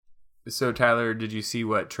So Tyler, did you see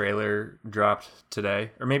what trailer dropped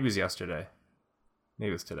today? Or maybe it was yesterday. Maybe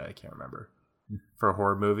it was today. I can't remember. For a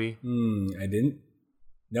horror movie? I didn't.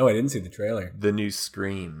 No, I didn't see the trailer. The new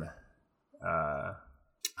Scream.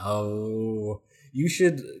 You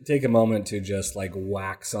should take a moment to just like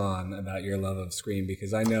wax on about your love of Scream,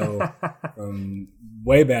 because I know from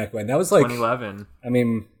way back when that was like 2011. I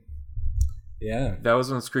mean, yeah, that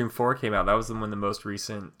was when Scream 4 came out. That was when the most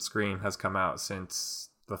recent Scream has come out since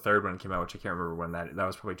the third one came out, which I can't remember when that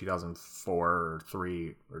was. Probably 2004 or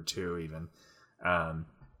 3 or 2 even.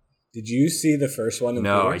 Did you see the first one?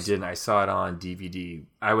 No, I didn't. I saw it on DVD.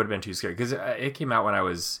 I would have been too scared because it came out when I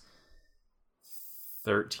was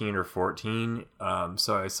 13 or 14.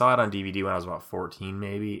 So I saw it on DVD when I was about 14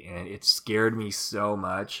 maybe, and it scared me so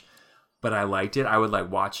much, but I liked it. I would like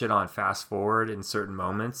watch it on fast forward in certain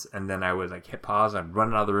moments, and then I would like hit pause, I'd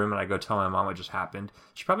run out of the room, and I'd go tell my mom what just happened.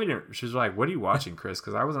 She probably didn't. She was like, "What are you watching, Chris?"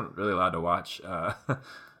 Because I wasn't really allowed to watch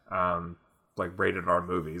like rated R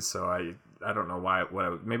movies, so I don't know why.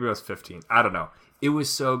 Maybe I was 15. I don't know. It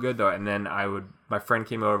was so good though, and then my friend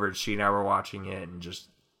came over, and she and I were watching it, and just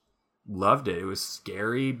loved it. It was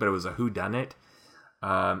scary, but it was a whodunit.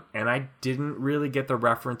 And I didn't really get the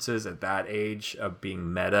references at that age of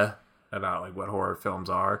being meta about like what horror films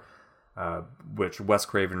are, which Wes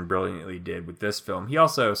Craven brilliantly did with this film. He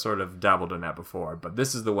also sort of dabbled in that before, but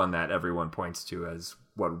this is the one that everyone points to as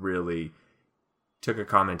what really took a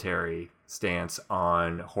commentary stance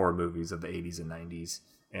on horror movies of the 80s and 90s,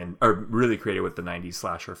 or really created what the 90s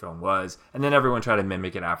slasher film was. And then everyone tried to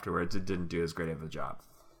mimic it afterwards. It didn't do as great of a job.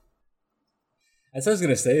 That's what I was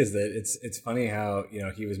gonna say. Is that it's funny how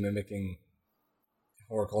he was mimicking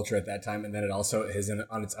horror culture at that time, and then it also is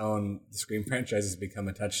on its own. The Scream franchise has become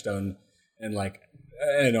a touchstone and like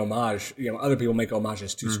an homage. Other people make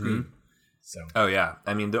homages to Scream. So yeah,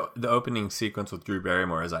 I mean the opening sequence with Drew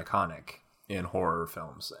Barrymore is iconic in horror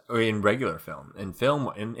films, or in regular film, in film,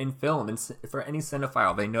 for any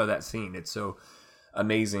cinephile, they know that scene. It's so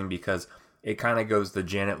amazing because it kind of goes the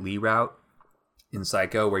Janet Leigh route in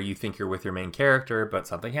Psycho, where you think you're with your main character, but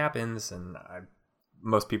something happens. And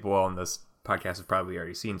most people on this podcast have probably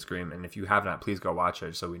already seen Scream, and if you have not, please go watch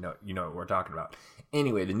it so we know what we're talking about.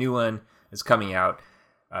 Anyway, the new one is coming out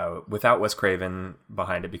without Wes Craven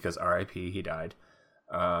behind it because R.I.P. he died.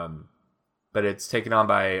 But it's taken on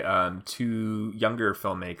by two younger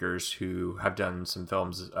filmmakers who have done some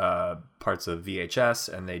films, parts of VHS,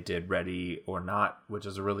 and they did Ready or Not, which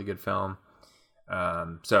is a really good film.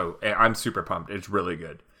 So I'm super pumped. It's really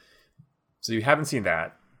good. So you haven't seen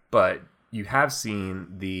that, but you have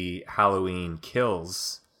seen the Halloween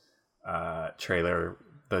Kills trailer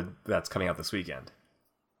that's coming out this weekend.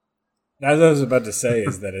 As I was about to say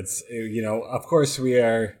is that it's, of course we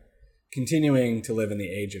are continuing to live in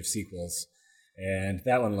the age of sequels, and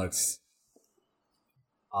that one looks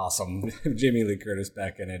awesome. Jamie Lee Curtis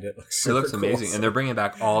back in it. It looks amazing. Cool. And they're bringing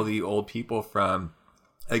back all the old people from,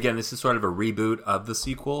 again, this is sort of a reboot of the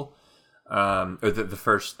sequel. Or the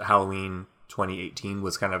first Halloween 2018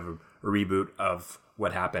 was kind of a reboot of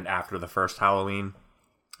what happened after the first Halloween.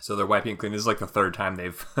 So they're wiping clean. This is like the third time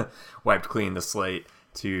they've wiped clean the slate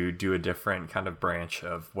to do a different kind of branch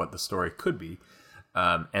of what the story could be.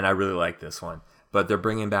 And I really like this one. But they're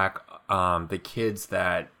bringing back the kids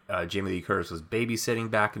that Jamie Lee Curtis was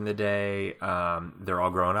babysitting back in the day. They're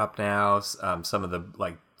all grown up now. Some of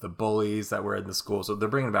the bullies that were in the school. So they're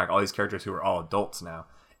bringing back all these characters who are all adults now.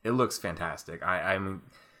 It looks fantastic. I'm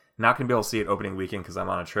not going to be able to see it opening weekend because I'm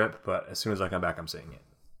on a trip, but as soon as I come back, I'm seeing it.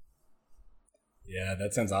 Yeah,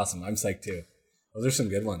 that sounds awesome. I'm psyched too. Those are some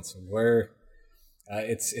good ones.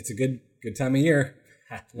 It's a good time of year.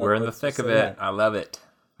 We're in the thick of it. I love it.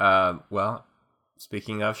 Well,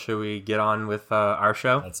 speaking of, should we get on with our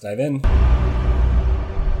show? Let's dive in.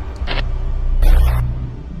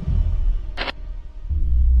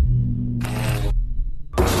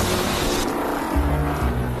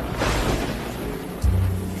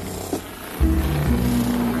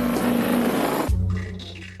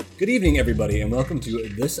 Good evening, everybody, and welcome to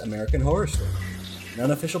This American Horror Story, an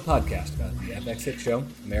unofficial podcast about the FX hit show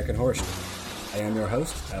American Horror Story. I am your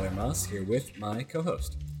host, Tyler Moss, here with my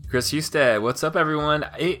co-host, Chris Husted. What's up, everyone?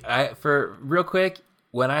 For real quick,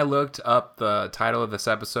 when I looked up the title of this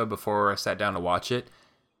episode before I sat down to watch it,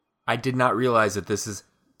 I did not realize that this is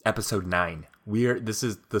episode 9. This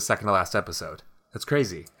is the second to last episode. That's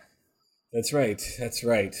crazy. That's right.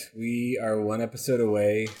 We are one episode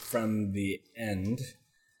away from the end.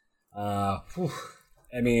 I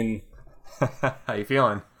mean, how you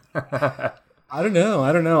feeling? I don't know.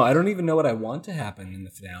 I don't even know what I want to happen in the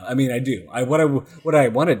finale. I mean, I do. What I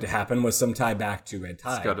wanted to happen was some tie back to Red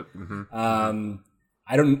Tide.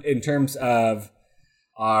 I don't, in terms of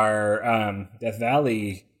our Death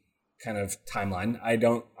Valley kind of timeline, I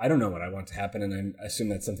don't know what I want to happen, and I assume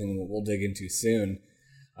that's something we'll dig into soon.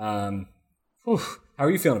 How are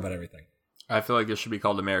you feeling about everything? I feel like this should be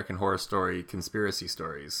called American Horror Story Conspiracy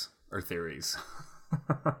Stories or Theories.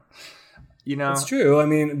 It's true. I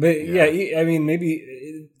mean, but yeah, I mean,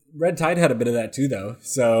 maybe Red Tide had a bit of that too, though.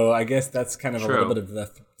 So I guess that's kind of a little bit of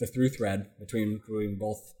the through thread between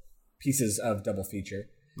both pieces of double feature.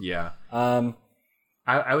 Yeah.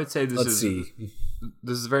 I would say this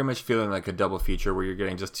is very much feeling like a double feature where you're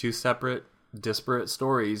getting just two separate, disparate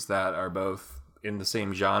stories that are both in the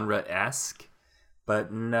same genre-esque,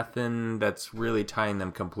 but nothing that's really tying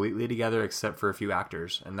them completely together except for a few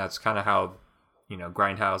actors. And that's kind of how,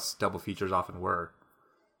 Grindhouse double features often were.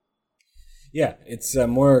 Yeah, it's a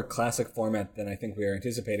more classic format than I think we are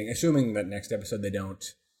anticipating, assuming that next episode they don't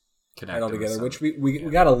connect it all together, which we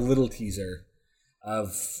got a little teaser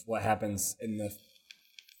of what happens in the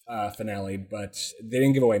finale, but they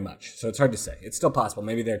didn't give away much, so it's hard to say. It's still possible.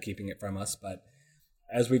 Maybe they're keeping it from us, but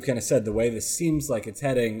as we've kind of said, the way this seems like it's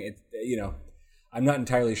heading, I'm not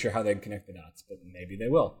entirely sure how they'd connect the dots, but maybe they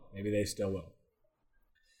will. Maybe they still will.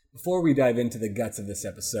 Before we dive into the guts of this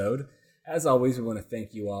episode, as always, we want to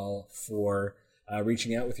thank you all for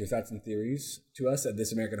reaching out with your thoughts and theories to us at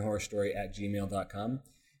thisamericanhorrorstory@gmail.com,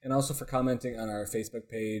 and also for commenting on our Facebook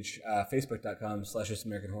page,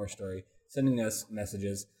 facebook.com/thisamericanhorrorstory, sending us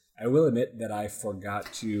messages. I will admit that I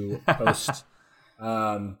forgot to post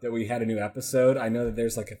that we had a new episode. I know that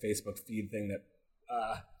there's like a Facebook feed thing that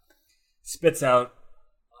spits out.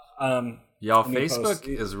 Y'all, Facebook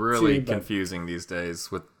is really confusing these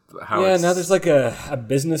days with how now there's like a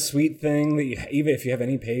business suite thing that even if you have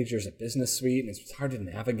any page, there's a business suite, and it's hard to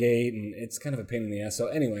navigate, and it's kind of a pain in the ass. So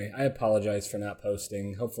anyway, I apologize for not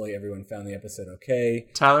posting. Hopefully everyone found the episode okay.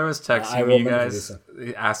 Tyler was texting me, you guys,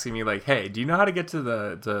 asking me like, "Hey, do you know how to get to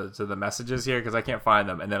the messages here? Because I can't find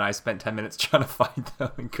them." And then I spent 10 minutes trying to find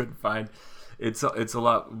them and couldn't find. It's a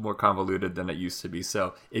lot more convoluted than it used to be.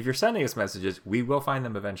 So if you're sending us messages, we will find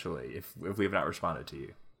them eventually if we have not responded to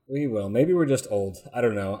you. We will. Maybe we're just old. I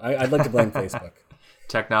don't know. I'd like to blame Facebook.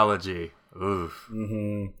 Technology. Oof.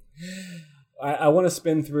 Mm-hmm. I want to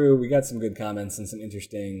spin through. We got some good comments and some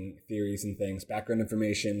interesting theories and things, background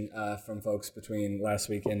information from folks between last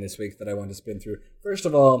week and this week that I want to spin through. First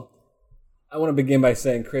of all, I want to begin by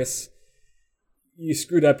saying, Chris, you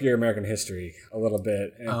screwed up your American history a little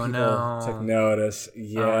bit, and people took notice.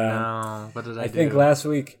 Yeah. Oh, no. What did I do? I think last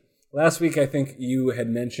week, I think you had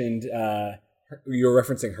mentioned you were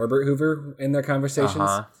referencing Herbert Hoover in their conversations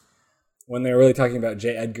when they were really talking about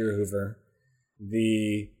J. Edgar Hoover,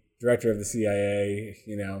 the director of the CIA,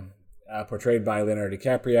 portrayed by Leonardo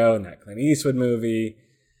DiCaprio in that Clint Eastwood movie.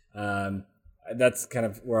 That's kind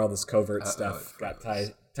of where all this covert stuff got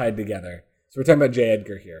tied together. So we're talking about J.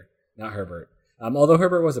 Edgar here, not Herbert. Although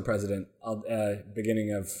Herbert was a president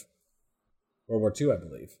beginning of World War II, I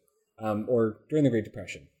believe, or during the Great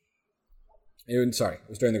Depression. It was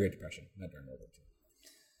during the Great Depression, not during World War II.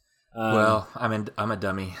 Well, I'm a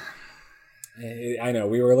dummy. I know.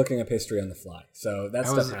 We were looking up history on the fly, so that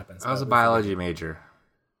stuff happens. I was a biology major.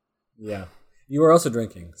 Yeah. You were also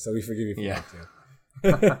drinking, so we forgive you for that,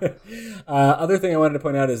 too. Other thing I wanted to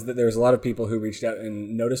point out is that there was a lot of people who reached out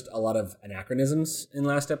and noticed a lot of anachronisms in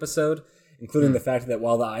last episode, including the fact that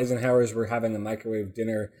while the Eisenhowers were having a microwave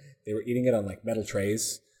dinner, they were eating it on like metal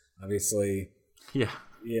trays. Obviously,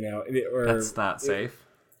 that's not safe.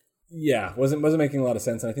 Wasn't making a lot of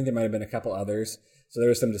sense, and I think there might have been a couple others. So there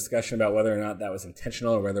was some discussion about whether or not that was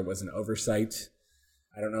intentional or whether it was an oversight.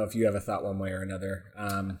 I don't know if you have a thought one way or another.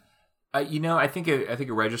 I think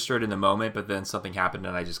it registered in the moment, but then something happened,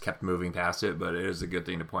 and I just kept moving past it. But it is a good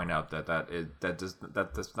thing to point out that's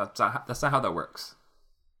not how that works.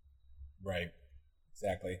 Right.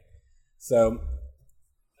 Exactly. So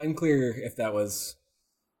unclear if that was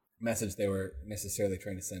a message they were necessarily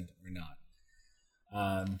trying to send or not.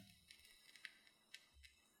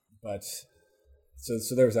 But so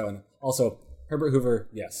there was that one. Also, Herbert Hoover,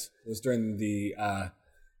 yes, was during the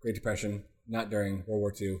Great Depression, not during World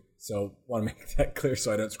War II. So want to make that clear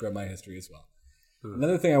so I don't screw up my history as well.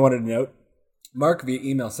 Another thing I wanted to note, Mark via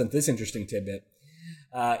email sent this interesting tidbit.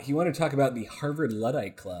 He wanted to talk about the Harvard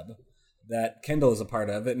Luddite Club that Kendall is a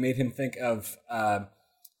part of. It made him think of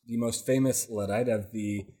the most famous Luddite of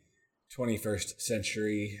the 21st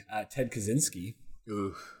century, Ted Kaczynski.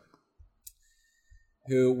 Oof.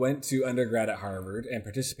 Who went to undergrad at Harvard and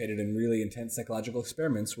participated in really intense psychological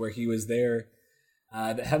experiments where he was there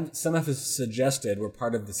that some of us suggested were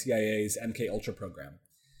part of the CIA's MK Ultra program.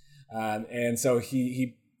 And so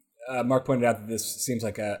he Mark pointed out that this seems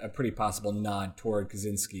like a pretty possible nod toward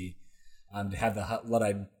Kaczynski to have the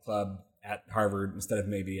Luddite Club at Harvard instead of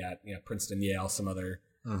maybe at Princeton, Yale, some other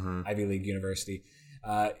Ivy League university.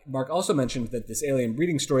 Mark also mentioned that this alien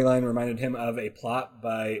breeding storyline reminded him of a plot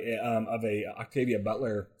of a Octavia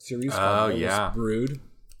Butler series called Brood.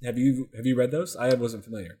 Have you read those? I wasn't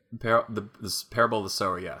familiar. This Parable of the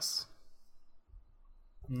Sower, yes.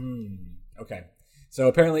 Okay. So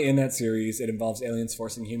apparently in that series, it involves aliens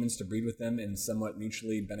forcing humans to breed with them in somewhat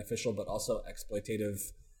mutually beneficial but also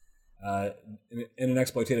exploitative, in an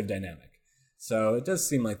exploitative dynamic. So it does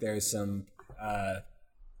seem like there's some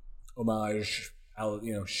homage,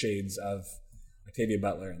 shades of Octavia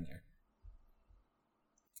Butler in there.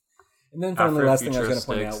 And then finally, last thing I was going to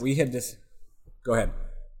point out, we had this. Go ahead.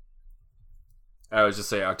 I was just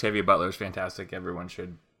saying, Octavia Butler is fantastic. Everyone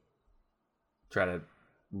should try to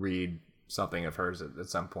read something of hers at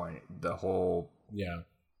some point. The whole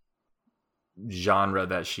genre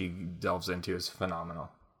that she delves into is phenomenal.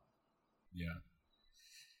 Yeah.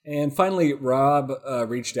 And finally, Rob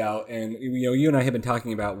reached out, and you and I have been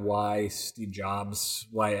talking about why Steve Jobs,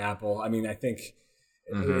 why Apple. I mean, I think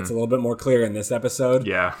it's a little bit more clear in this episode.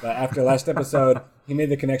 Yeah. But after last episode, he made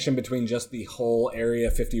the connection between just the whole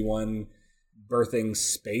Area 51 birthing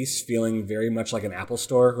space feeling very much like an Apple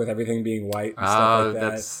store with everything being white and stuff like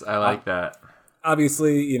that. I like that.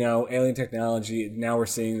 Obviously, alien technology. Now we're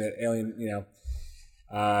seeing that alien,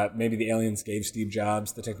 maybe the aliens gave Steve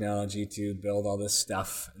Jobs the technology to build all this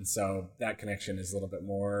stuff, and so that connection is a little bit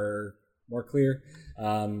more clear.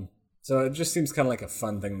 So it just seems kind of like a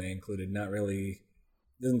fun thing they included. Not really,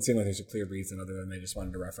 doesn't seem like there's a clear reason other than they just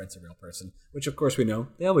wanted to reference a real person, which of course we know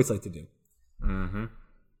they always like to do. Mm-hmm.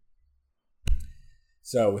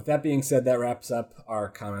 So with that being said, that wraps up our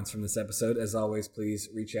comments from this episode. As always, please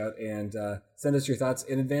reach out and send us your thoughts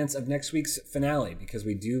in advance of next week's finale, because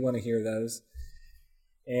we do want to hear those.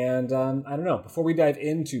 And I don't know, before we dive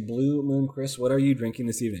into Blue Moon, Chris, what are you drinking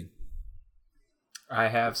this evening? I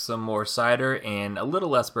have some more cider and a little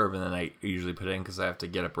less bourbon than I usually put in because I have to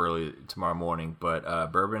get up early tomorrow morning.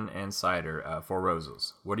 But bourbon and cider, Four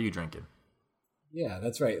Roses. What are you drinking? Yeah,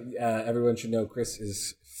 that's right. Everyone should know Chris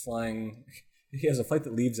is flying. He has a flight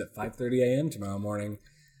that leaves at 5:30 a.m. tomorrow morning.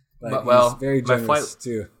 But he's very generous,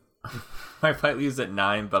 too. My flight leaves at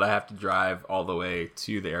 9, but I have to drive all the way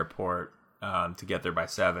to the airport to get there by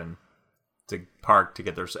 7, to park to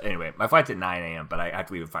get there. Anyway, my flight's at 9 a.m., but I have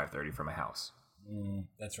to leave at 5:30 from my house.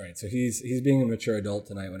 That's right. So he's being a mature adult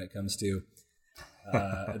tonight when it comes to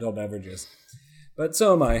adult beverages. But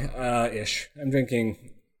so am I, ish. I'm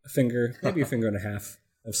drinking a finger, maybe a finger and a half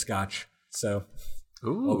of scotch. So...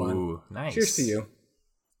 Ooh, nice. Cheers to you.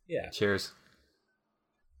 Yeah. Cheers.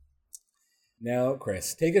 Now,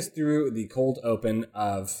 Chris, take us through the cold open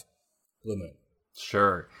of Blue Moon.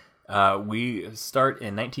 Sure. We start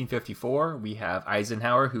in 1954. We have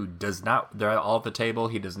Eisenhower, who does not, they're all at the table.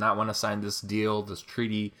 He does not want to sign this deal, this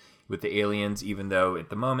treaty with the aliens, even though at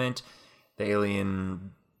the moment the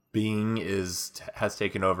alien being has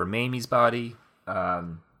taken over Mamie's body.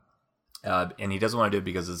 And he doesn't want to do it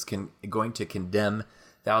because it's going to condemn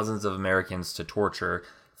thousands of Americans to torture.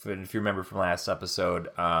 If you remember from last episode,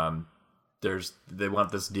 they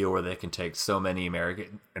want this deal where they can take so many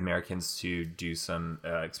Americans to do some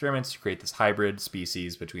experiments to create this hybrid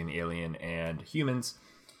species between the alien and humans.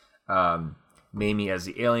 Mamie, as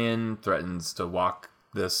the alien, threatens to walk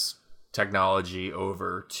this technology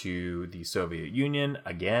over to the Soviet Union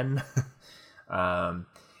again.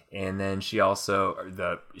 And then she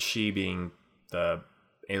also, she being the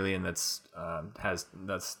alien that's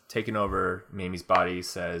taken over Mamie's body,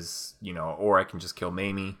 says, or I can just kill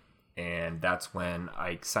Mamie. And that's when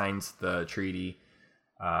Ike signs the treaty.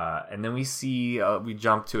 And then we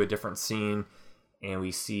jump to a different scene, and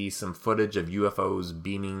we see some footage of UFOs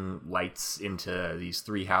beaming lights into these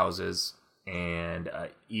 3 houses. And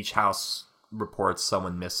each house reports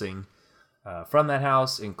someone missing from that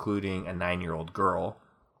house, including a 9-year-old girl.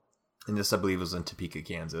 And this, I believe, was in Topeka,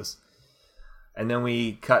 Kansas. And then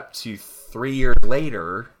we cut to 3 years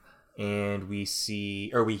later, and we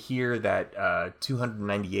hear that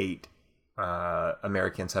 298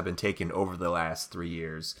 Americans have been taken over the last 3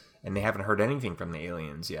 years, and they haven't heard anything from the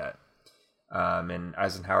aliens yet. And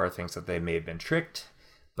Eisenhower thinks that they may have been tricked,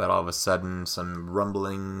 but all of a sudden some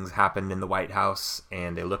rumblings happen in the White House,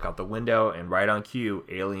 and they look out the window, and right on cue,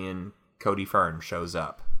 alien Cody Fern shows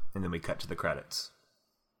up. And then we cut to the credits.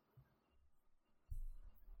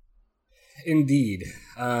 Indeed.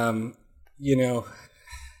 I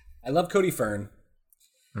love Cody Fern.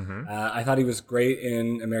 Mm-hmm. I thought he was great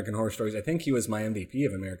in American Horror Stories. I think he was my MVP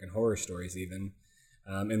of American Horror Stories, even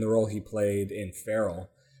in the role he played in Feral,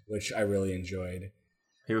 which I really enjoyed.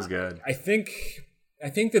 He was good. I think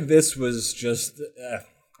that this was just.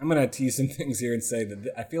 I'm gonna tease some things here and say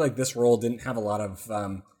that I feel like this role didn't have a lot of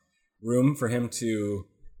room for him to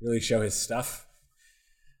really show his stuff.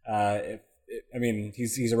 I mean,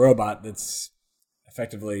 he's a robot that's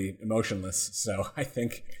effectively emotionless, so I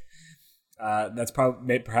think that's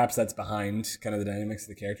perhaps that's behind kind of the dynamics of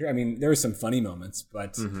the character. I mean, there were some funny moments,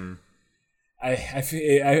 but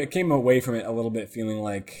I came away from it a little bit feeling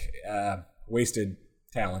like wasted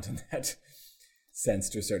talent in that sense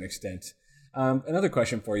to a certain extent. Another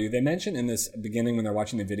question for you. They mentioned in this beginning when they're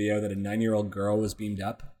watching the video that a 9-year-old girl was beamed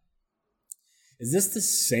up. Is this the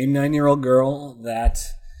same 9-year-old girl that,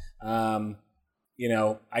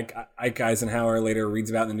 Ike Eisenhower later reads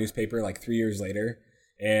about in the newspaper like 3 years later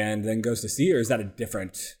and then goes to see, or is that a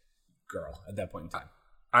different girl at that point in time?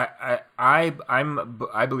 I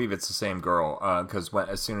believe it's the same girl because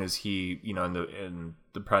as soon as he in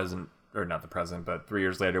the present, or not the present, but 3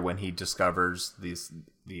 years later when he discovers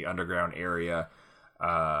the underground area,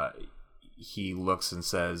 he looks and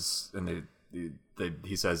says, and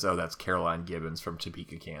he says, "Oh, that's Caroline Gibbons from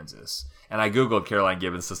Topeka, Kansas." And I googled Caroline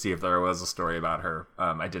Gibbons to see if there was a story about her.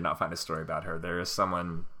 I did not find a story about her. There's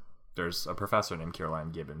a professor named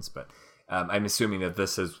Caroline Gibbons, but I'm assuming that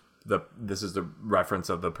this is the reference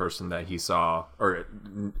of the person that he saw or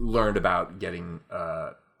learned about getting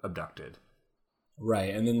abducted.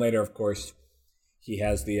 Right, and then later, of course, he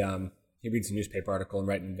has he reads a newspaper article and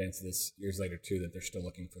right in advance of this, years later too, that they're still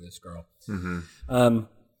looking for this girl. Mm-hmm.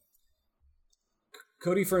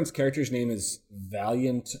 Cody Fern's character's name is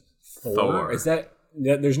Valiant Thor. Is that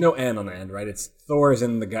there's no N on the end, right? It's Thor as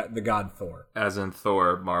in the god Thor, as in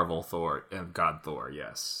Thor, Marvel Thor, and God Thor.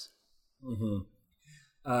 Yes. Mm-hmm.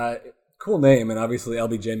 Cool name, and obviously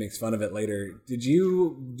LBJ makes fun of it later. Did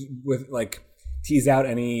you tease out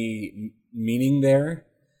any meaning there?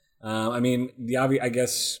 I mean, I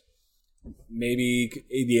guess maybe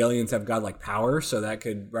the aliens have godlike power, so that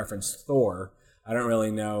could reference Thor. I don't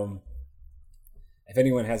really know if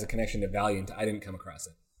anyone has a connection to Valiant. I didn't come across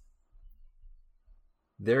it.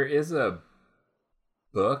 There is a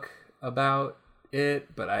book about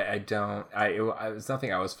it, but I don't. It's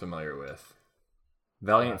nothing I was familiar with.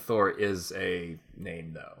 Valiant Thor is a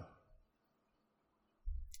name, though.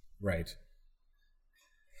 Right.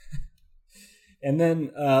 And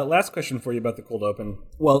then last question for you about the cold open.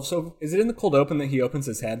 Well, so is it in the cold open that he opens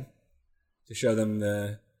his head to show them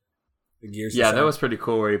the gears? Yeah, that was pretty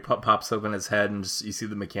cool where he pops open his head and you see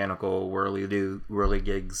the mechanical whirly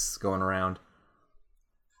gigs going around.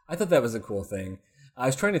 I thought that was a cool thing. I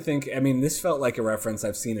was trying to think. I mean, this felt like a reference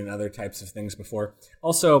I've seen in other types of things before.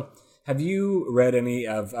 Also, have you read any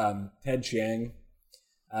of Ted Chiang?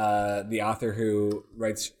 The author who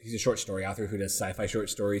writes, he's a short story author who does sci-fi short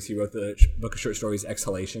stories. He wrote the book of short stories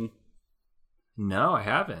Exhalation. No, I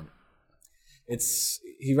haven't.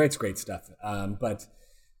 He writes great stuff, but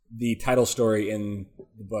the title story in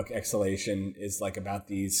the book Exhalation is like about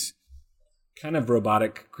these kind of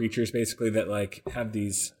robotic creatures, basically, that like have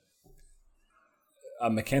these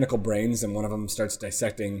mechanical brains, and one of them starts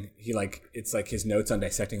dissecting. It's like his notes on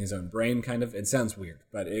dissecting his own brain, kind of. It sounds weird,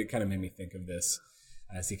 but it kind of made me think of this.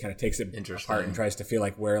 As he kind of takes it apart and tries to feel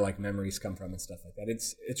like where like memories come from and stuff like that.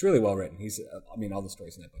 It's really well written. All the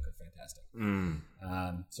stories in that book are fantastic.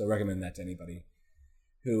 So I recommend that to anybody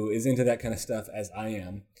who is into that kind of stuff, as I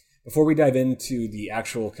am. Before we dive into the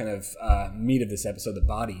actual kind of meat of this episode, the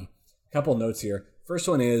body, a couple notes here. First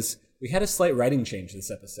one is we had a slight writing change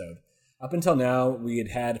this episode. Up until now, we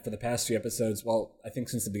had for the past few episodes, well, I think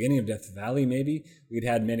since the beginning of Death Valley, maybe, we'd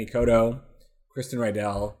had Manny Coto, Kristen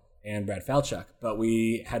Rydell, and Brad Falchuk, but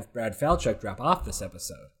we had Brad Falchuk drop off this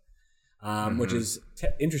episode, which is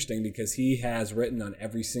interesting because he has written on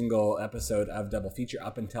every single episode of Double Feature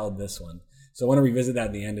up until this one. So I want to revisit that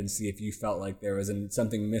in the end and see if you felt like there was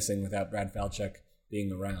something missing without Brad Falchuk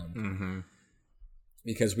being around,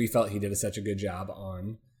 because we felt he did such a good job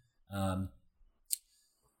on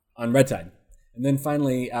Red Tide. And then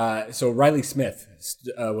finally, so Riley Smith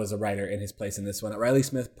was a writer in his place in this one. Riley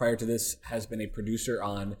Smith, prior to this, has been a producer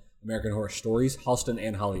on American Horror Stories, Halston,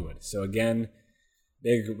 and Hollywood. So again,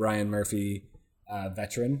 big Ryan Murphy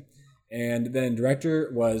veteran. And then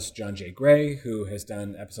director was John J. Gray, who has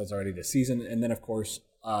done episodes already this season. And then, of course,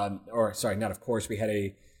 we had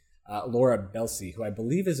a Laura Belsey, who I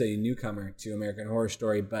believe is a newcomer to American Horror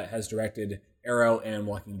Story, but has directed Arrow and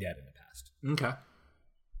Walking Dead in the past. Okay.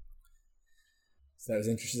 So that was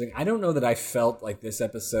interesting. I don't know that I felt like this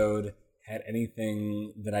episode had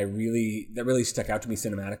anything that really stuck out to me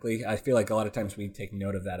cinematically. I feel like a lot of times we take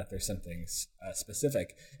note of that if there's something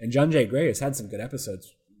specific. And John J. Gray has had some good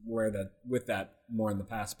episodes with that more in the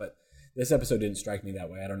past, but this episode didn't strike me that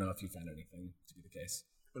way. I don't know if you found anything to be the case.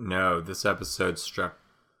 No, this episode struck,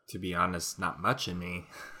 to be honest, not much in me.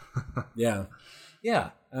 Yeah.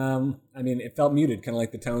 I mean, it felt muted, kind of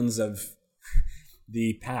like the tones of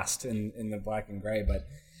the past in the black and gray. But,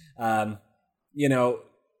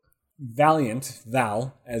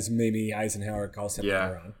 Val, as maybe Eisenhower calls him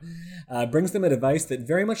later on, brings them a device that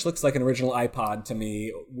very much looks like an original iPod to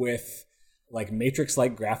me, with like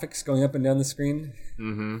Matrix-like graphics going up and down the screen,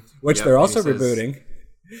 which they're also rebooting.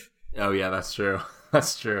 Oh yeah, that's true.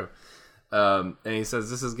 That's true. And he says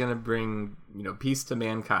this is going to bring peace to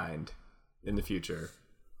mankind in the future.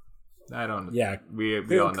 I don't. Yeah,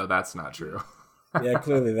 we all know that's not true. Yeah,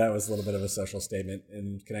 clearly that was a little bit of a social statement,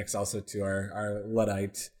 and connects also to our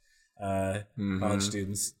Luddite college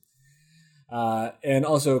students, and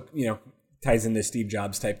also ties into Steve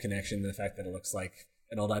Jobs type connection, the fact that it looks like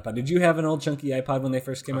an old iPod. Did you have an old chunky iPod when they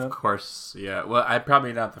first came out? Of course, yeah. Well, I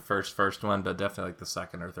probably not the first one, but definitely like the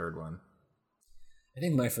second or third one. I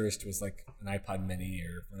think my first was like an iPod Mini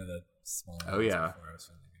or one of the smaller ones. Oh yeah. Before I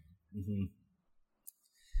was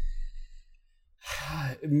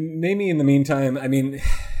Mamie, in the meantime, I mean,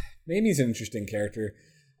 Mamie's an interesting character.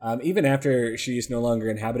 Even after she's no longer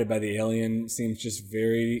inhabited by the alien,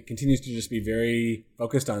 continues to just be very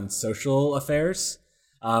focused on social affairs.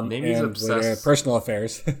 Mamie's obsessed personal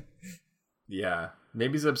affairs. Yeah.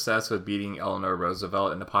 Mamie's obsessed with beating Eleanor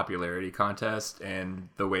Roosevelt in the popularity contest, and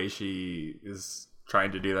the way she is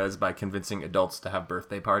trying to do that is by convincing adults to have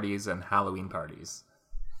birthday parties and Halloween parties.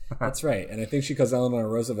 That's right, and I think she calls Eleanor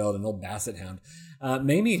Roosevelt an old basset hound.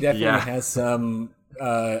 Mamie definitely has some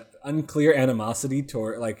unclear animosity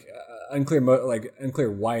toward,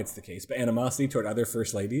 unclear why it's the case, but animosity toward other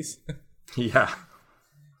first ladies. Yeah,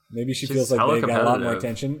 maybe she feels like they got a lot more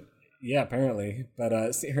attention. Yeah, apparently, but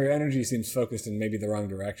her energy seems focused in maybe the wrong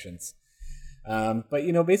directions.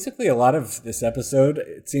 But basically, a lot of this episode,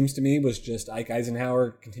 it seems to me, was just Ike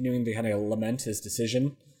Eisenhower continuing to kind of lament his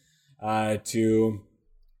decision to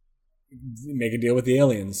make a deal with the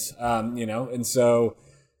aliens, and so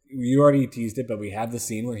you already teased it, but we have the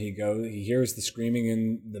scene where he hears the screaming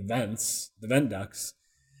in the vent ducts,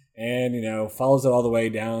 and follows it all the way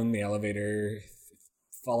down the elevator,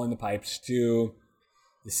 following the pipes to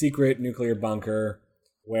the secret nuclear bunker,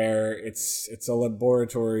 where it's a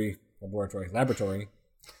laboratory, right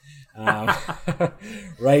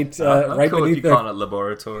cool beneath call it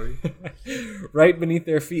laboratory. Right beneath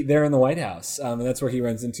their feet there in the White House, and that's where he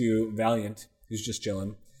runs into Valiant, who's just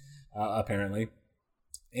chilling, apparently,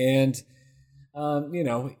 and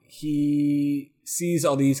he sees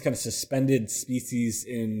all these kind of suspended species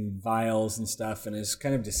in vials and stuff, and is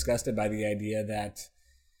kind of disgusted by the idea that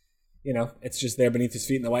it's just there beneath his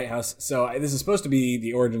feet in the White House. So this is supposed to be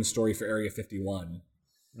the origin story for Area 51.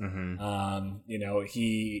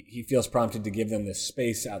 He feels prompted to give them this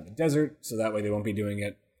space out in the desert, so that way they won't be doing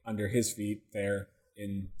it under his feet there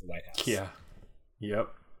in the White House. Yeah. Yep.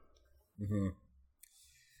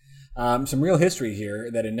 Some real history here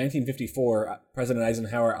that in 1954, President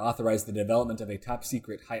Eisenhower authorized the development of a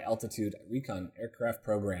top-secret high-altitude recon aircraft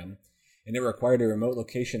program, and it required a remote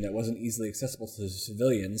location that wasn't easily accessible to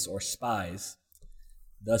civilians or spies.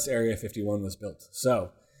 Thus, Area 51 was built.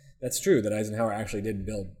 So, that's true that Eisenhower actually did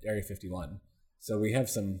build Area 51. So we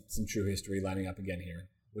have some true history lining up again here,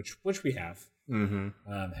 which we have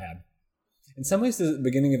had. In some ways, the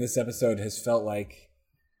beginning of this episode has felt like,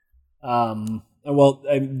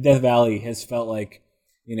 Death Valley has felt like,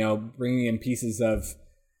 bringing in pieces of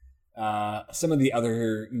some of the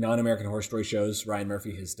other non-American Horror Story shows Ryan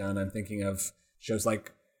Murphy has done. I'm thinking of shows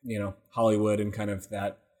like, Hollywood and kind of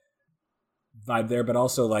that vibe there, but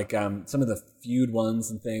also like some of the feud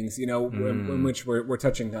ones and things, in which we're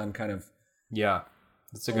touching on kind of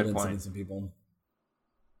that's a good point. And people.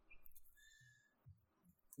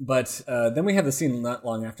 But then we have the scene not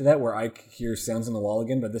long after that where Ike hears sounds on the wall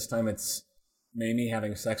again, but this time it's Mamie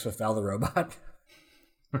having sex with Val the robot.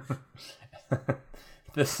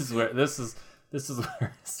 This is where this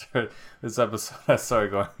episode I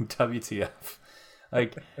started going WTF.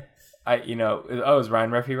 Like, is Ryan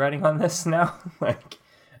Murphy writing on this now? Like,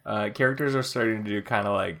 characters are starting to do kind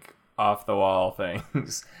of like off the wall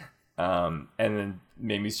things, and then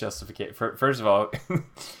Mamie's justification. First of all,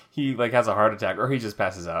 he like has a heart attack, or he just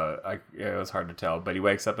passes out. It was hard to tell, but he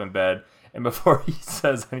wakes up in bed, and before he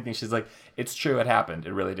says anything, she's like, "It's true, it happened.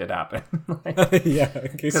 It really did happen."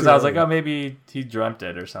 Because I was like, "Oh, maybe he dreamt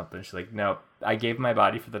it or something." She's like, "No, I gave my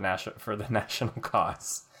body for the national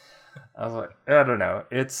cause." I was like, I don't know.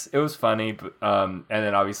 It was funny, but, and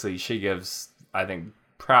then obviously she gives, I think,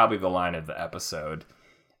 probably the line of the episode.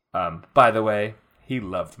 By the way, He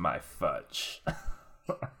loved my fudge.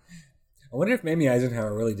 I wonder if Mamie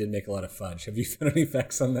Eisenhower really did make a lot of fudge. Have you found any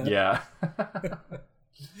facts on that? Yeah.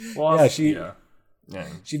 Well, yeah, she Yeah.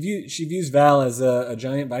 she views Val as a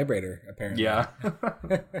giant vibrator, apparently. Yeah.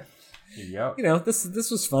 Yep. You know, this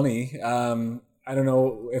was funny. I don't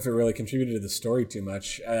know if it really contributed to the story too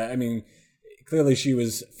much. I mean, clearly she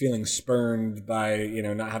was feeling spurned by, you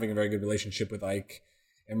know, not having a very good relationship with Ike,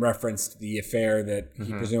 and referenced the affair that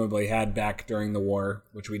he presumably had back during the war,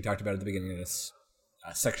 which we talked about at the beginning of this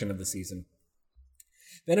section of the season.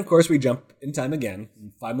 Then, of course, we jump in time again.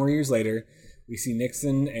 5 more years later, we see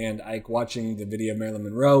Nixon and Ike watching the video of Marilyn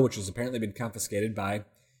Monroe, which has apparently been confiscated by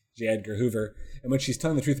J. Edgar Hoover, in which she's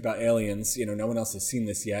telling the truth about aliens. You know, no one else has seen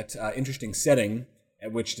this yet. Interesting setting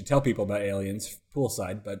at which to tell people about aliens,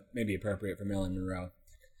 poolside, but maybe appropriate for Marilyn Monroe.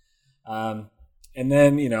 And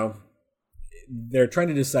then, you know, they're trying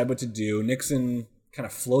to decide what to do. Nixon kind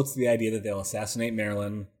of floats the idea that they'll assassinate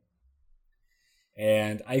Marilyn.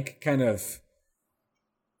 And Ike kind of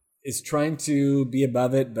is trying to be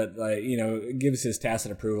above it, but, you know, gives his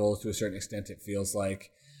tacit approval to a certain extent, it feels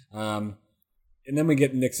like. And then we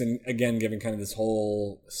get Nixon, again, giving kind of this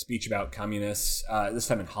whole speech about communists, this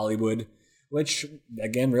time in Hollywood, which,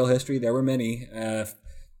 again, real history, there were many.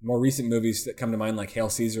 More recent movies that come to mind, like Hail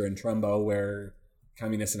Caesar and Trumbo, where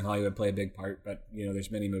communists in Hollywood play a big part, but, you know, there's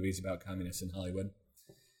many movies about communists in Hollywood.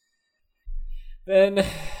 Then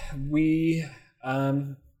we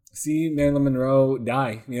see Marilyn Monroe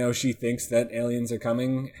die. You know, she thinks that aliens are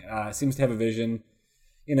coming, seems to have a vision.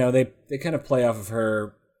 You know, they kind of play off of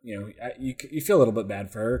her. You know, you feel a little bit bad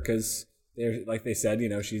for her because, like they said, you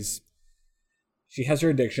know, she has her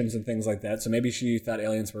addictions and things like that. So maybe she thought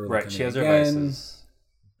aliens were really coming She has again. her vices,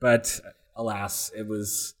 but alas, it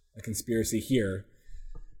was a conspiracy here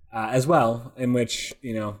as well, in which,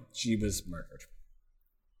 you know, she was murdered.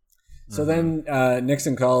 So then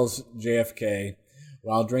Nixon calls JFK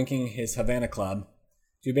while drinking his Havana Club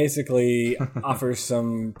to basically offer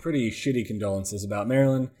some pretty shitty condolences about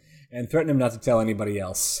Marilyn and threaten him not to tell anybody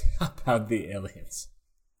else about the aliens.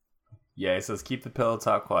 Yeah, he says, keep the pillow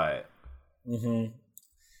talk quiet.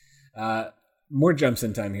 More jumps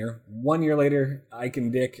in time here. 1 year later, Ike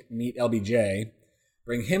and Dick meet LBJ,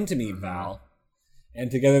 bring him to meet Val,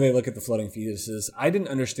 and together they look at the floating fetuses. I didn't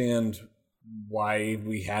understand why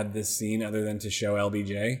we had this scene other than to show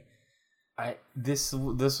LBJ. This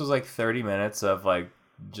was like 30 minutes of like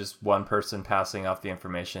just one person passing off the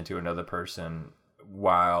information to another person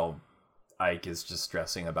while Ike is just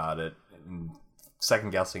stressing about it and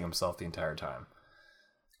second guessing himself the entire time.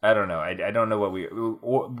 I don't know. I don't know what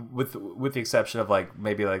with the exception of like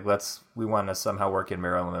maybe like we want to somehow work in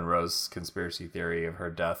Marilyn Monroe's conspiracy theory of her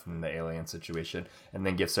death and the alien situation, and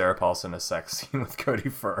then give Sarah Paulson a sex scene with Cody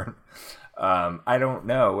Fern. I don't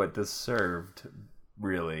know what this served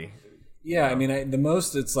really. Yeah, I mean, the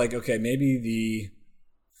most it's like, okay, maybe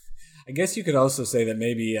I guess you could also say that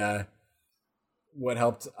maybe what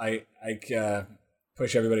helped Ike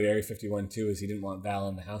push everybody to Area 51 too is he didn't want Val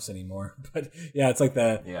in the house anymore. But yeah, it's like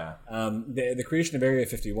the creation of Area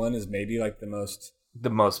 51 is maybe like the most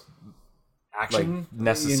action like,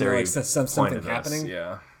 necessary, you know, like something happening.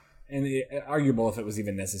 Yeah, and arguable if it was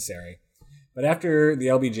even necessary. But after the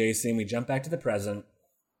LBJ scene, we jump back to the present,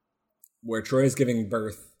 where Troy is giving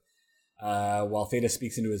birth, while Theta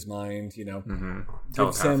speaks into his mind. You know,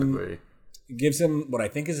 gives him what I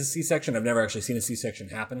think is a C-section. I've never actually seen a C-section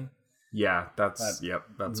happen. Yeah, that's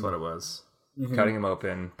what it was. Cutting him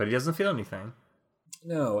open, but he doesn't feel anything.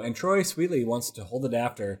 No, and Troy sweetly wants to hold it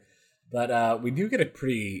after, but we do get a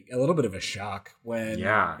little bit of a shock when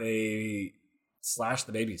they slash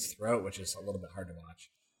the baby's throat, which is a little bit hard to watch.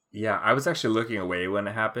 Yeah, I was actually looking away when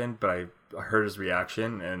it happened, but I heard his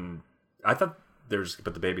reaction, and I thought they were just going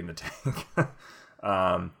to put the baby in the tank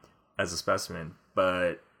as a specimen.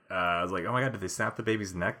 But I was like, oh my God, did they snap the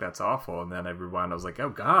baby's neck? That's awful. And then I rewound. I was like, oh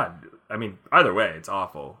God. I mean, either way, it's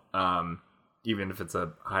awful. Even if it's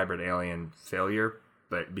a hybrid alien failure,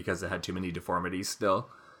 but because it had too many deformities still.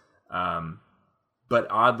 But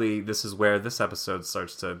oddly, this is where this episode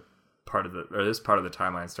starts to this part of the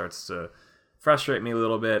timeline starts to frustrate me a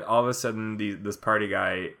little bit. All of a sudden, this party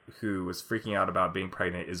guy who was freaking out about being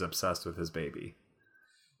pregnant is obsessed with his baby.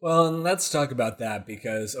 Well, and let's talk about that,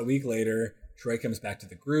 because a week later, Troy comes back to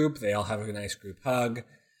the group. They all have a nice group hug.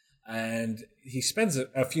 And he spends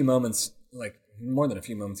a few moments, like more than a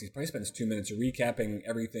few moments, he probably spends 2 minutes recapping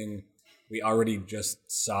everything we already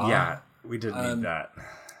just saw. Yeah, we did need that.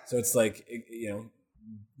 So it's like, you know,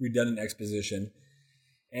 redundant exposition.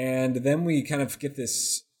 And then we kind of get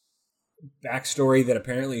this backstory that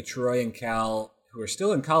apparently Troy and Cal, who are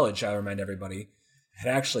still in college, I remind everybody,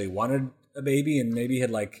 had actually wanted a baby and maybe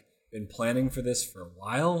had like been planning for this for a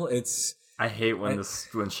while. I hate when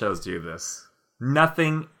shows do this.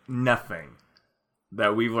 Nothing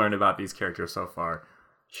that we've learned about these characters so far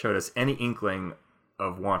showed us any inkling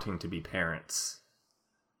of wanting to be parents.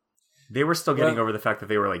 They were still getting over the fact that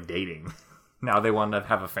they were like dating. Now they want to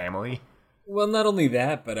have a family. Well, not only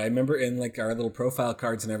that, but I remember in like our little profile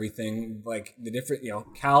cards and everything, like the different,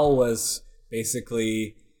 Cal was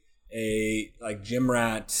basically a like gym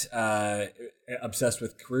rat, obsessed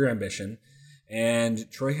with career ambition, and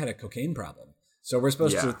Troy had a cocaine problem. So we're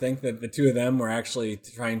supposed to think that the two of them were actually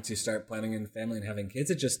trying to start planning a family and having kids.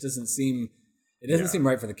 It just doesn't seem. It doesn't seem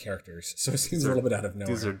right for the characters. So it seems a little bit out of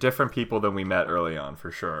nowhere. These are different people than we met early on,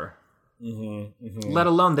 for sure. Mm-hmm, mm-hmm. Let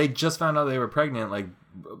alone they just found out they were pregnant,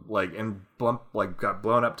 got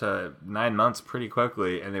blown up to 9 months pretty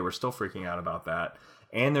quickly, and they were still freaking out about that.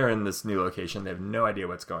 And they're in this new location; they have no idea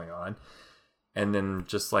what's going on. And then,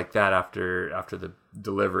 just like that, after the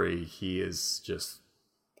delivery, he is just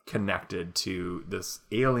connected to this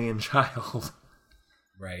alien child.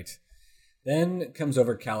 Right. Then comes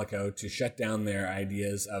over Calico to shut down their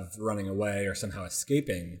ideas of running away or somehow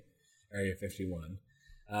escaping Area 51.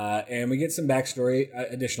 And we get some backstory,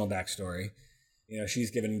 additional backstory. She's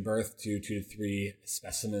given birth to 2 to 3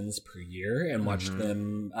 specimens per year and watched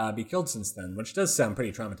them be killed since then, which does sound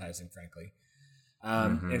pretty traumatizing, frankly.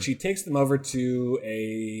 And she takes them over to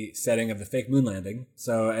a setting of the fake moon landing.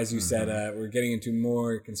 So, as you said, we're getting into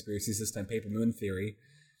more conspiracies, this time paper moon theory.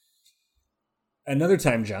 Another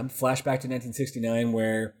time jump, flashback to 1969,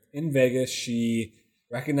 where in Vegas she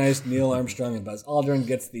recognized Neil Armstrong and Buzz Aldrin,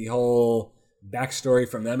 gets the whole backstory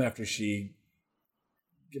from them after she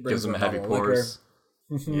gives them a heavy pours.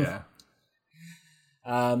 Yeah.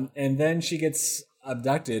 And then she gets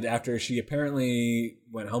abducted after she apparently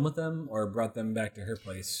went home with them or brought them back to her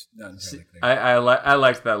place. Not entirely clear. I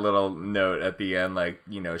liked that little note at the end,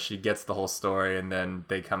 she gets the whole story and then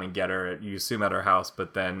they come and get her. You assume at her house,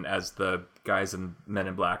 but then as the guys in Men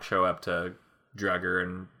in Black show up to drug her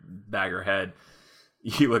and bag her head,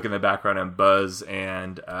 you look in the background and Buzz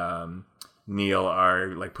and Neil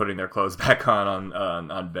are like putting their clothes back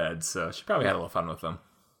on bed. So she probably had a little fun with them.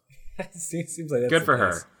 Seems like that's good for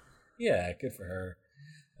her. Yeah, good for her.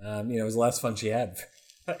 It was the last fun she had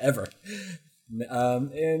ever.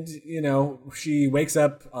 And she wakes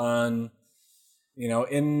up on,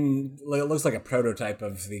 in it looks like a prototype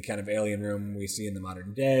of the kind of alien room we see in the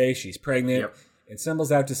modern day. She's pregnant. Yep. And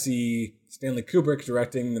stumbles out to see Stanley Kubrick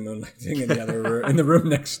directing the moon landing in the other room, in the room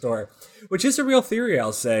next door, which is a real theory,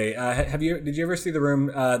 I'll say. Did you ever see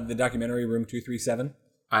the documentary Room 237?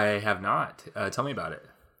 I have not. Tell me about it.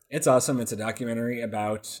 It's awesome. It's a documentary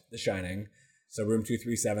about The Shining. So Room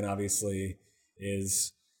 237 obviously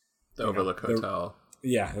is the Overlook Hotel.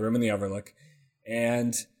 The room in the Overlook.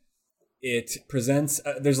 And it presents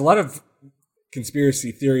there's a lot of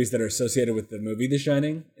conspiracy theories that are associated with the movie The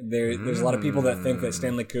Shining. There's a lot of people that think that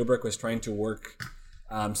Stanley Kubrick was trying to work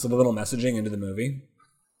subliminal messaging into the movie.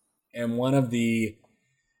 And one of the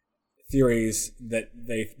theories that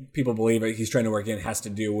people believe he's trying to work in has to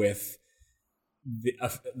do with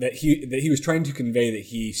that he was trying to convey that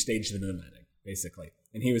he staged the moon landing, basically,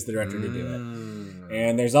 and he was the director to do it.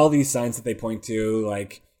 And there's all these signs that they point to,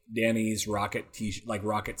 like Danny's rocket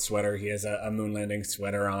rocket sweater. He has a moon landing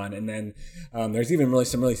sweater on, and then there's even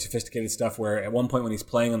some really sophisticated stuff where at one point when he's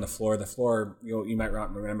playing on the floor, you might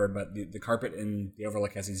not remember, but the carpet in the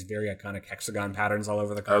Overlook has these very iconic hexagon patterns all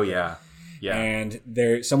over the carpet. Oh yeah. And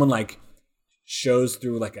someone shows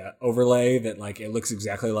through like a overlay that it looks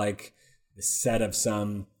exactly like the set of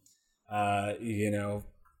some,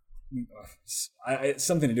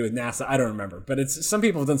 something to do with NASA. I don't remember, but some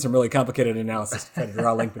people have done some really complicated analysis to try to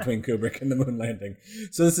draw a link between Kubrick and the moon landing.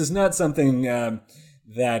 So this is not something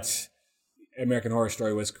that American Horror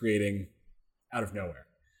Story was creating out of nowhere.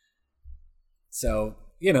 So,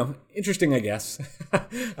 interesting, I guess.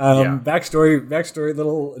 Backstory,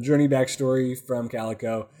 little journey backstory from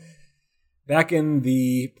Calico. Back in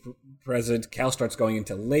the present, Cal starts going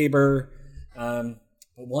into labor.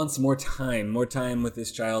 But wants more time with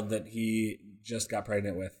this child that he just got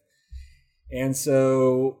pregnant with. And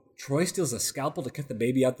so Troy steals a scalpel to cut the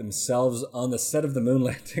baby out themselves on the set of the moon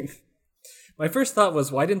landing. My first thought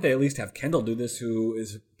was, why didn't they at least have Kendall do this, who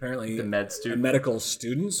is apparently a medical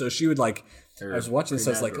student? So she would I was watching this,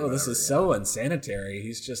 I was like, oh, this is so unsanitary.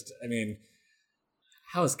 He's just,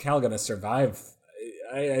 how is Cal going to survive?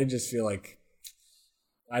 I just feel like,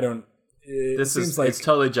 I don't, it's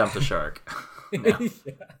totally jumped the shark.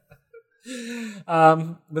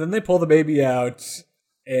 But then they pull the baby out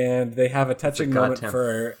and they have a touching moment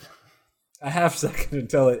for a half second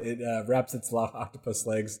until it wraps its octopus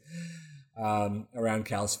legs around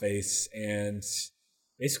Cal's face, and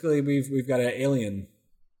basically we've got an alien,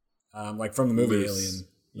 like from the movie Loose.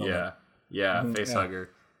 Alien. Yeah, face hugger.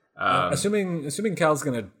 Assuming Cal's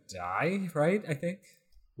gonna die, right? I think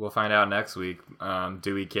We'll find out next week.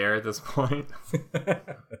 Do we care at this point?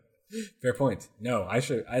 fair point. No, I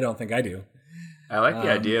don't think I do. I like the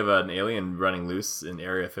idea of an alien running loose in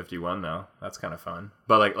Area 51, though. That's kind of fun.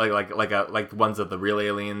 But like the ones that the real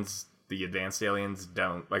aliens, the advanced aliens,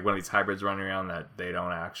 don't like. One of these hybrids running around that they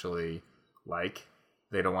don't actually like.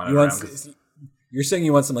 They don't want it around. You're saying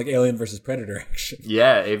you want some like Alien versus Predator action?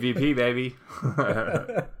 Yeah, AVP baby.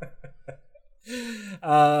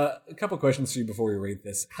 A couple questions for you before we rate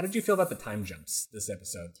this. How did you feel about the time jumps this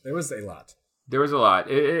episode? There was a lot. There was a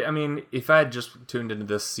lot. I mean, if I had just tuned into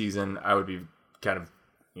this season, I would be kind of,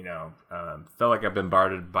 felt like I've been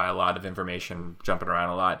bombarded by a lot of information, jumping around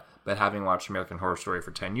a lot. But having watched American Horror Story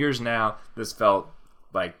for 10 years now, this felt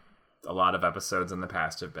like a lot of episodes in the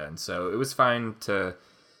past have been. So it was fine it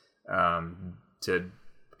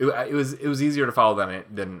was easier to follow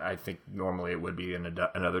than I think normally it would be in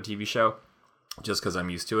another TV show, just because I'm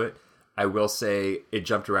used to it. I will say it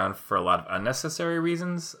jumped around for a lot of unnecessary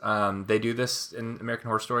reasons. They do this in American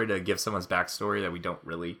Horror Story to give someone's backstory that we don't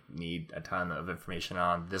really need a ton of information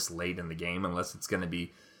on this late in the game, unless it's going to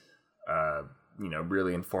be,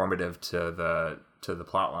 really informative to the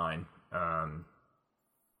plot line.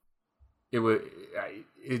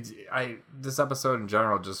 This episode in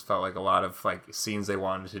general just felt like a lot of like scenes they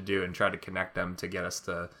wanted to do and try to connect them to get us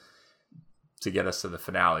to the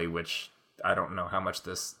finale, which I don't know how much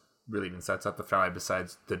this really even sets up the finale,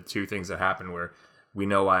 besides the two things that happened where we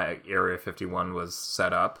know why Area 51 was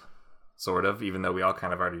set up, sort of, even though we all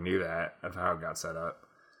kind of already knew that of how it got set up,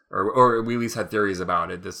 or we at least had theories about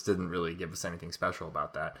it. This didn't really give us anything special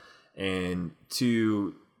about that. And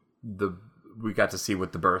we got to see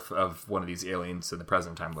what the birth of one of these aliens in the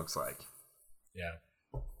present time looks like. Yeah.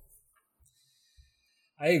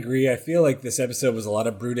 I agree. I feel like this episode was a lot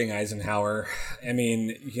of brooding Eisenhower. I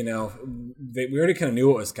mean, we already kind of knew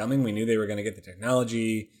what was coming. We knew they were going to get the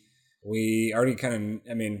technology. We already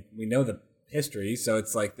we know the history. So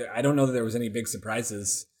it's like, I don't know that there was any big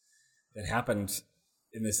surprises that happened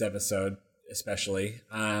in this episode, especially.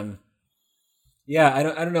 Yeah, I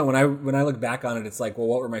don't know. When I look back on it, it's like, well,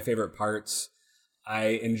 what were my favorite parts?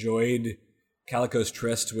 I enjoyed Calico's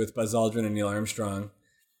tryst with Buzz Aldrin and Neil Armstrong,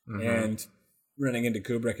 and running into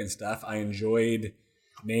Kubrick and stuff. I enjoyed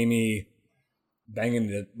Mamie banging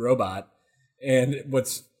the robot, and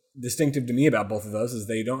what's distinctive to me about both of those is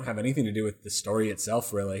they don't have anything to do with the story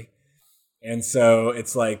itself, really. And so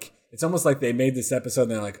it's like, it's almost like they made this episode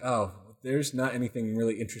and they're like, oh, there's not anything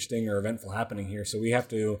really interesting or eventful happening here, so we have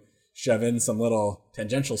to shove in some little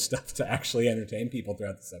tangential stuff to actually entertain people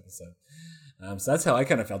throughout this episode. So that's how I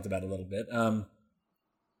kind of felt about it a little bit.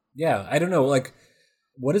 Yeah, I don't know. Like,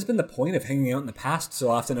 what has been the point of hanging out in the past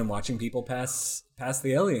so often and watching people pass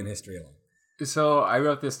the alien history along? So I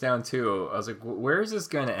wrote this down too. I was like, where is this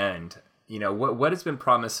going to end? What has been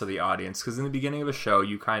promised to the audience? Because in the beginning of a show,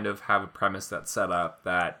 you kind of have a premise that's set up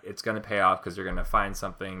that it's going to pay off because you're going to find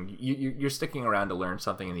something. You're sticking around to learn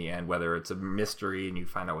something in the end, whether it's a mystery and you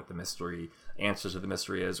find out what the answers to the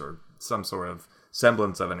mystery is, or some sort of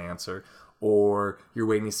semblance of an answer, or you're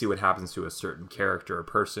waiting to see what happens to a certain character or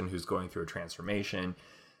person who's going through a transformation.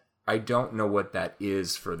 I don't know what that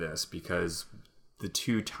is for this, because the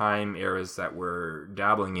two time eras that we're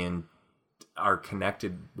dabbling in are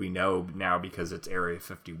connected, we know now, because it's Area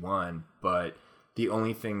 51, but the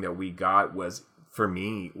only thing that we got was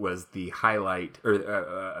the highlight or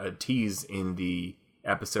a tease in the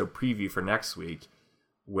episode preview for next week,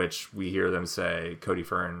 which we hear them say, Cody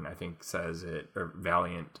Fern I think says it, or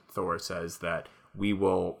Valiant Thor says that we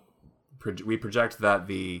project that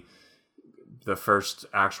the first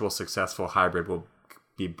actual successful hybrid will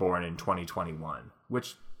be born in 2021,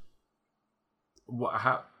 which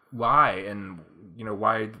why? And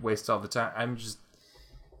why waste all the time?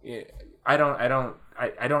 I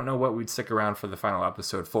don't know what we'd stick around for the final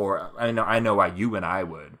episode for. I know why you and I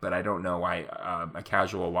would, but I don't know why a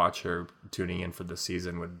casual watcher tuning in for this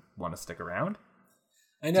season would want to stick around.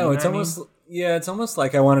 I know, it's almost it's almost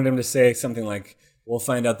like I wanted him to say something like, we'll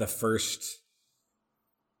find out the first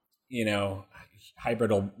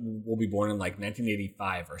hybrid will be born in like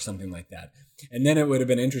 1985 or something like that. And then it would have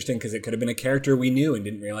been interesting because it could have been a character we knew and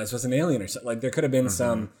didn't realize was an alien or something. Like, there could have been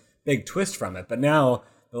some big twist from it. But now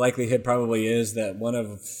the likelihood probably is that we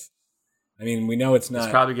know it's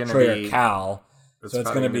not Troy or Cal. So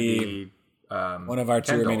it's going to be one of our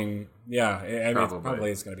two remaining. Yeah,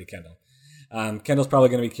 probably it's going to be Kendall. Kendall's probably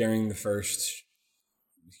going to be carrying the first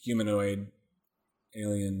humanoid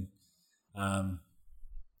alien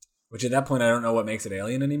Which at that point I don't know what makes it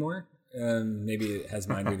alien anymore. Maybe it has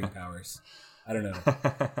mind reading powers. I don't know.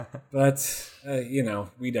 But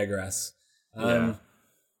we digress. I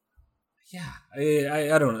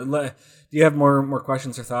don't know. Do you have more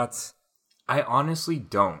questions or thoughts? I honestly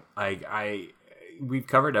don't. We've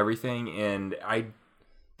covered everything, and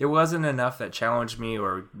there wasn't enough that challenged me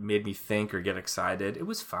or made me think or get excited. It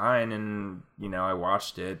was fine, and I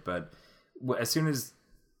watched it. But as soon as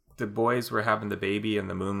the boys were having the baby and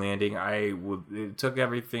the moon landing, it took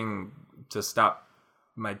everything to stop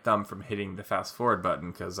my thumb from hitting the fast forward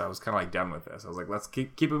button, because I was kind of like done with this. I was like, let's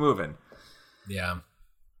keep it moving. Yeah.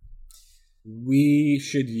 We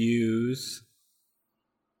should use,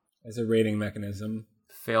 as a rating mechanism,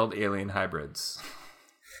 failed alien hybrids.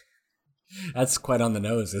 That's quite on the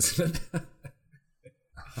nose, isn't it?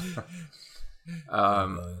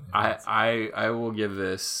 I will give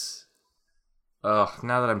this. Now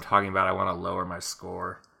that I'm talking about it, I want to lower my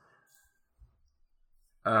score.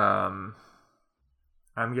 I'm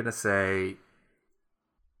gonna say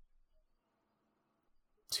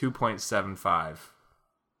 2.75.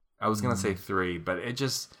 I was gonna say 3, but it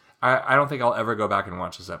just I don't think I'll ever go back and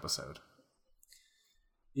watch this episode.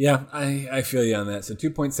 Yeah, I feel you on that. So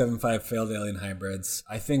 2.75 failed alien hybrids.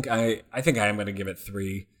 I think I am going to give it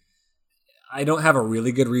 3. I don't have a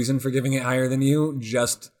really good reason for giving it higher than you,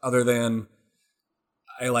 just other than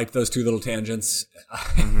I liked those 2 little tangents.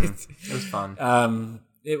 It was fun.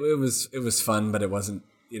 It was fun, but it wasn't.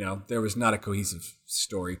 There was not a cohesive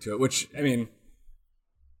story to it, which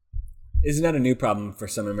isn't that a new problem for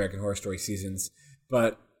some American Horror Story seasons,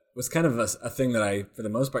 but was kind of a thing that I, for the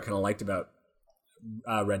most part, kind of liked about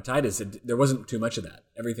Red Tide, is there wasn't too much of that.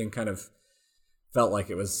 Everything kind of felt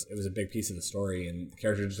like it was a big piece of the story, and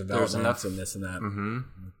characters developments and this and that. Mm-hmm.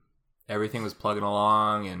 Everything was plugging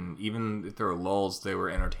along, and even if there were lulls, they were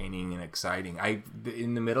entertaining and exciting.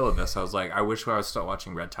 In the middle of this, I was like, I wish I was still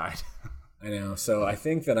watching Red Tide. I know. So I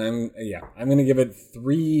think that I'm going to give it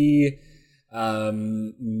 3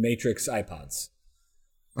 Matrix iPods.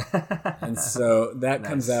 And so that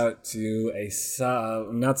comes out to a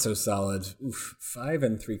not so solid 5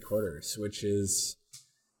 3/4, which is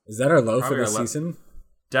that our low probably for the season?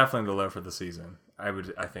 Definitely the low for the season. I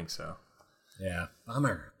think so. Yeah,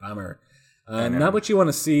 bummer. Not what you want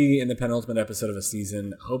to see in the penultimate episode of a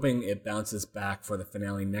season. Hoping it bounces back for the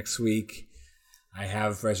finale next week. I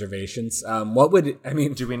have reservations. What would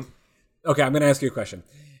Okay, I'm going to ask you a question.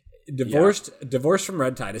 Divorced from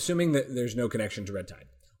Red Tide, assuming that there's no connection to Red Tide,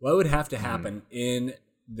 what would have to happen in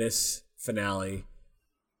this finale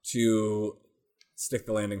to stick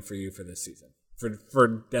the landing for you for this season, for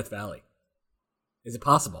Death Valley? Is it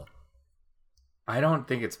possible? I don't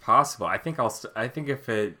think it's possible. I think if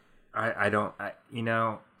it, I'd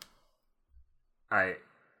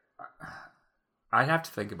have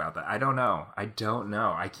to think about that. I don't know. I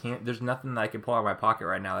can't. There's nothing that I can pull out of my pocket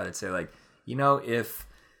right now that'd say like,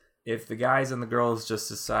 if the guys and the girls just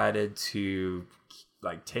decided to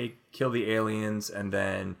like kill the aliens, and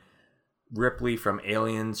then Ripley from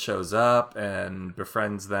Aliens shows up and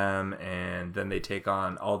befriends them, and then they take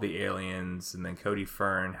on all the aliens, and then Cody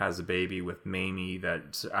Fern has a baby with Mamie.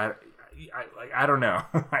 That I don't know.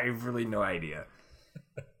 I have really no idea.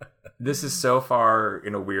 This is so far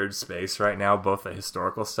in a weird space right now, both the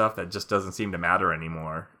historical stuff that just doesn't seem to matter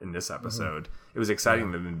anymore in this episode. It was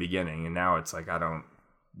exciting in the beginning, and now it's like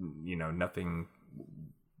nothing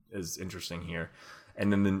is interesting here.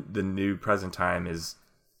 And then the new present time is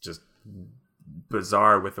just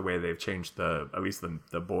bizarre with the way they've changed at least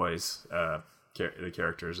the boys, the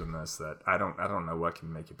characters in this. That I don't know what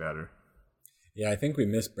can make it better. Yeah, I think we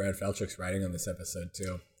missed Brad Falchuk's writing on this episode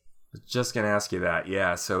too. Just gonna ask you that.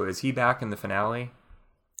 Yeah, so is he back in the finale?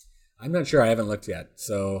 I'm not sure. I haven't looked yet.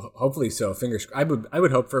 So hopefully so. I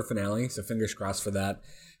would hope for a finale. So fingers crossed for that.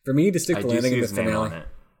 For me to stick the landing in the finale.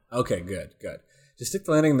 Okay, good. To stick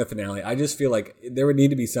the landing in the finale, I just feel like there would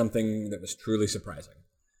need to be something that was truly surprising.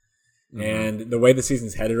 Mm-hmm. And the way the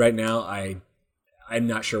season's headed right now, I'm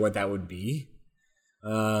not sure what that would be.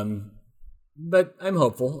 But I'm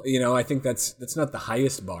hopeful. I think that's not the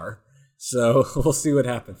highest bar. So we'll see what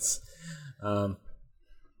happens. I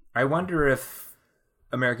wonder if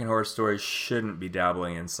American Horror Story shouldn't be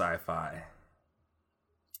dabbling in sci-fi.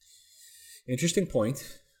 Interesting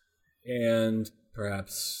point. And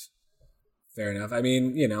perhaps fair enough. I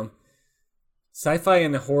mean, sci-fi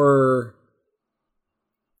and horror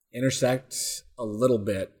intersect a little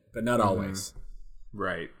bit, but not always.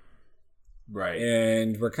 Right.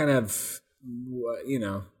 And we're kind of,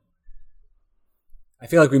 I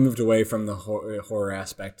feel like we moved away from the horror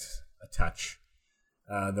aspect a touch,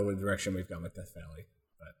 the direction we've gone with Death Valley.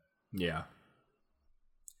 But Yeah.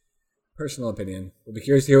 Personal opinion. We'll be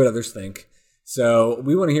curious to hear what others think. So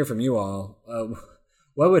we want to hear from you all.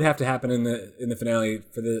 What would have to happen in the finale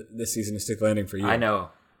for this season to stick landing for you? I know.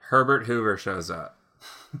 Herbert Hoover shows up.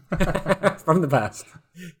 From the past.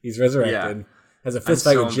 He's resurrected. Yeah. Has a fist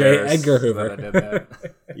fight with J. Edgar Hoover. That I did that.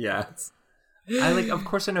 Yeah. Of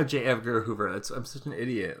course I know J. Edgar Hoover. I'm such an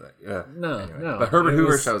idiot. No. But Herbert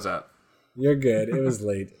Hoover shows up. You're good. It was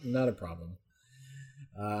late. Not a problem.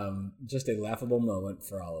 Just a laughable moment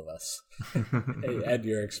for all of us at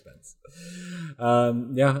your expense.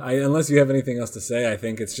 Unless you have anything else to say, I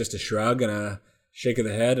think it's just a shrug and a shake of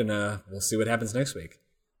the head, and we'll see what happens next week.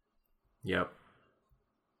 Yep.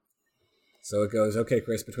 So it goes, okay,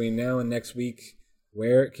 Chris, between now and next week,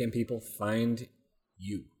 where can people find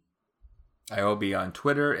you? I will be on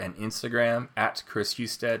Twitter and Instagram at Chris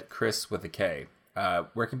Husted, Chris with a K.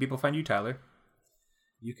 Where can people find you, Tyler?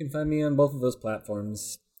 You can find me on both of those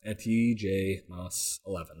platforms at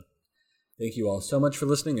TJMoss11. Thank you all so much for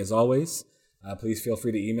listening, as always. Please feel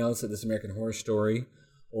free to email us at This American Horror Story,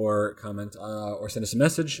 or comment or send us a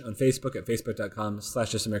message on Facebook at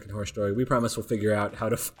facebook.com/This American Horror Story. We promise we'll figure out how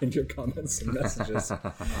to find your comments and messages.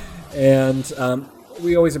 And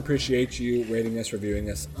we always appreciate you rating us, reviewing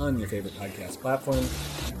us on your favorite podcast platform.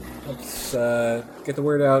 Helps get the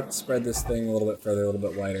word out, spread this thing a little bit further, a little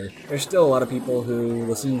bit wider. There's still a lot of people who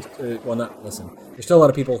There's still a lot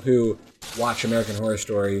of people who watch American Horror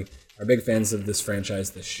Story, are big fans of this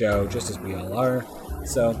franchise, this show, just as we all are.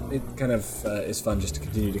 So it kind of is fun just to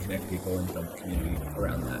continue to connect people and build a community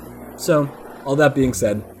around that. So, all that being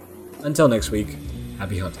said, until next week,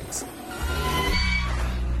 happy hauntings.